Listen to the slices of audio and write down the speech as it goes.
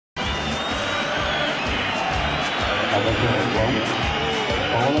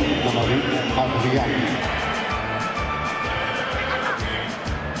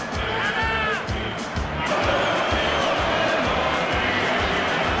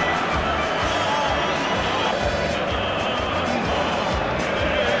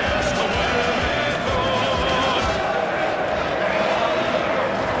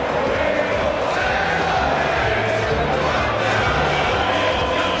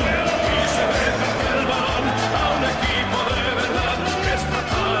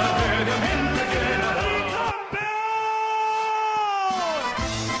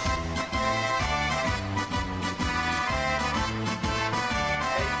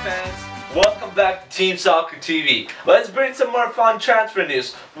Welcome back to Team Soccer TV. Let's bring some more fun transfer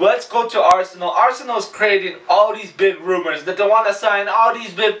news. Let's go to Arsenal. Arsenal is creating all these big rumors that they want to sign all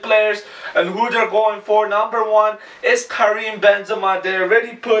these big players and who they're going for. Number one is Karim Benzema. They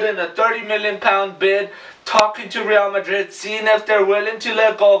already put in a £30 million bid, talking to Real Madrid, seeing if they're willing to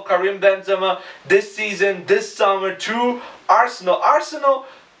let go of Karim Benzema this season, this summer to Arsenal. Arsenal,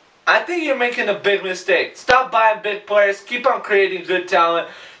 I think you're making a big mistake. Stop buying big players. Keep on creating good talent.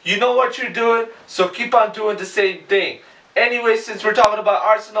 You know what you're doing, so keep on doing the same thing. Anyway, since we're talking about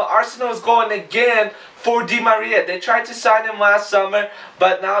Arsenal, Arsenal is going again for Di Maria. They tried to sign him last summer,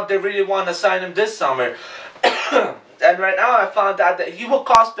 but now they really want to sign him this summer. And right now I found out that he will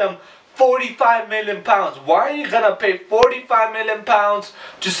cost them £45 million. Why are you going to pay £45 million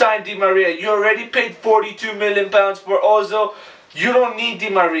to sign Di Maria? You already paid £42 million for Ozil. You don't need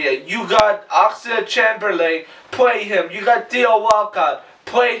Di Maria. You got Oxlade-Chamberlain, play him. You got Theo Walcott,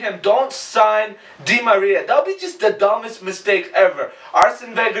 play him. Don't sign Di Maria. That'll be just the dumbest mistake ever.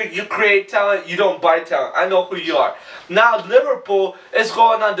 Arsene Wenger, you create talent, you don't buy talent. I know who you are. Now Liverpool is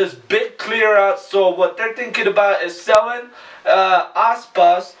going on this big clear out. So what they're thinking about is selling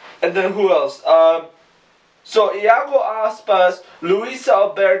Aspas, and then who else? So Iago Aspas, Luis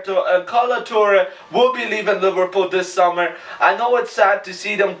Alberto, and Caulker will be leaving Liverpool this summer. I know it's sad to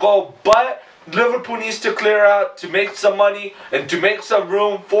see them go, but Liverpool needs to clear out to make some money and to make some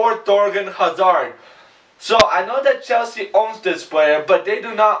room for Thorgan Hazard. So I know that Chelsea owns this player, but they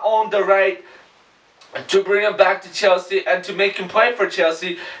do not own the right to bring him back to Chelsea and to make him play for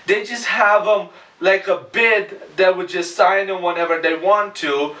Chelsea. They just have him like a bid that would just sign him whenever they want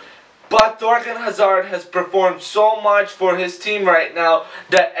to. But Thorgan Hazard has performed so much for his team right now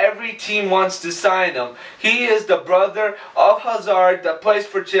that every team wants to sign him. He is the brother of Hazard that plays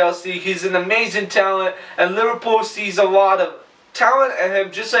for Chelsea. He's an amazing talent, and Liverpool sees a lot of talent in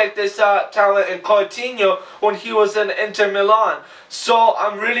him, just like they saw talent in Coutinho when he was in Inter Milan. So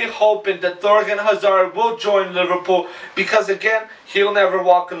I'm really hoping that Thorgan Hazard will join Liverpool, because again, he'll never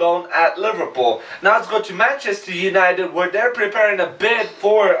walk alone at Liverpool. Now let's go to Manchester United, where they're preparing a bid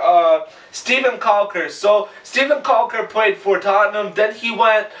for Steven Caulker. So Steven Caulker played for Tottenham, then he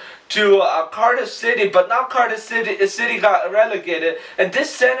went to Cardiff City, but now Cardiff City got relegated, and this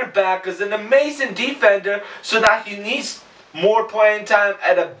center back is an amazing defender, so that he needs more playing time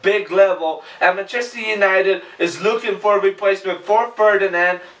at a big level, and Manchester United is looking for a replacement for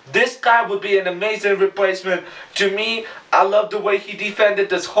Ferdinand. This guy would be an amazing replacement to me. I love the way he defended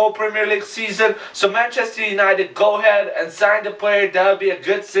this whole Premier League season. So Manchester United, go ahead and sign the player. That would be a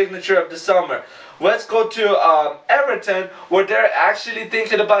good signature of the summer. Let's go to Everton, where they're actually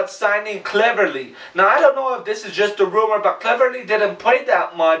thinking about signing Cleverley. Now, I don't know if this is just a rumor, but Cleverley didn't play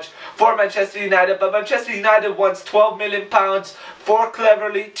that much for Manchester United. But Manchester United wants £12 million for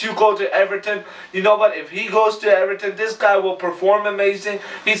Cleverley to go to Everton. You know what? If he goes to Everton, this guy will perform amazing.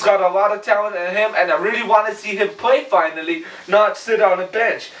 He's got a lot of talent in him, and I really want to see him play finally, not sit on a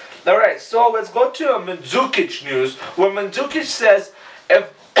bench. Alright, so let's go to Mandzukic news, where Mandzukic says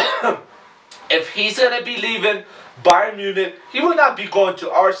if he's going to be leaving Bayern Munich, he will not be going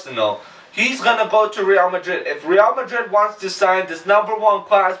to Arsenal. He's going to go to Real Madrid. If Real Madrid wants to sign this #1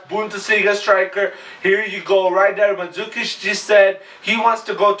 class Bundesliga striker, here you go, right there. Mandzukic just said he wants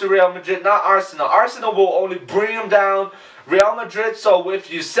to go to Real Madrid, not Arsenal. Arsenal will only bring him down. Real Madrid, so if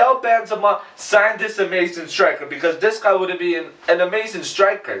you sell Benzema, sign this amazing striker, because this guy would be an amazing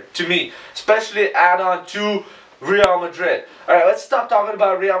striker to me, especially add on to Real Madrid. Alright, let's stop talking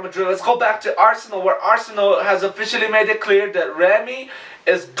about Real Madrid. Let's go back to Arsenal, where Arsenal has officially made it clear that Remy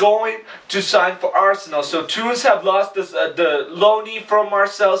is going to sign for Arsenal. So Tunes have lost this, the loanee from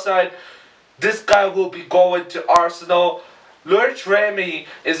Marseille side. This guy will be going to Arsenal. Loic Remy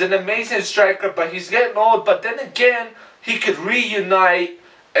is an amazing striker, but he's getting old. But then again, he could reunite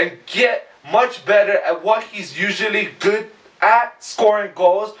and get much better at what he's usually good at scoring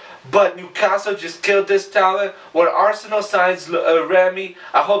goals, but Newcastle just killed this talent. When Arsenal signs Remy,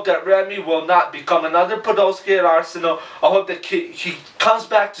 I hope that Remy will not become another Podolski at Arsenal. I hope that he comes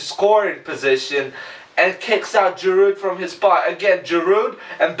back to scoring position and kicks out Giroud from his spot. Again, Giroud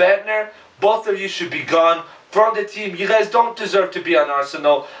and Bentner, both of you should be gone from the team. You guys don't deserve to be on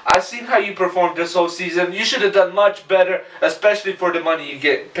Arsenal. I've seen how you performed this whole season. You should have done much better, especially for the money you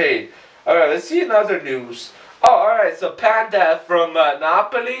get paid. Alright, let's see another news. Oh, alright, so Pendev from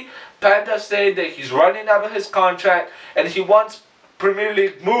Napoli. Pendev saying that he's running out of his contract and he wants Premier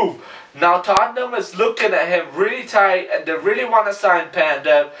League move. Now Tottenham is looking at him really tight and they really want to sign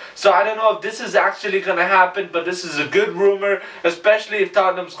Pendev. So I don't know if this is actually going to happen, but this is a good rumor, especially if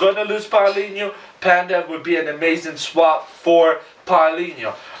Tottenham's going to lose Paulinho. Pendev would be an amazing swap for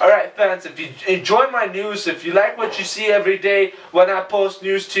Paulinho. Alright fans, if you enjoy my news, if you like what you see every day when I post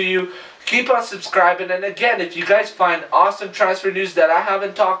news to you, keep on subscribing. And again, if you guys find awesome transfer news that I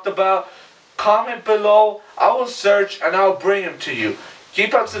haven't talked about, comment below. I will search and I'll bring them to you.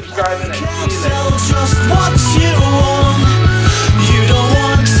 Keep on subscribing and see you later.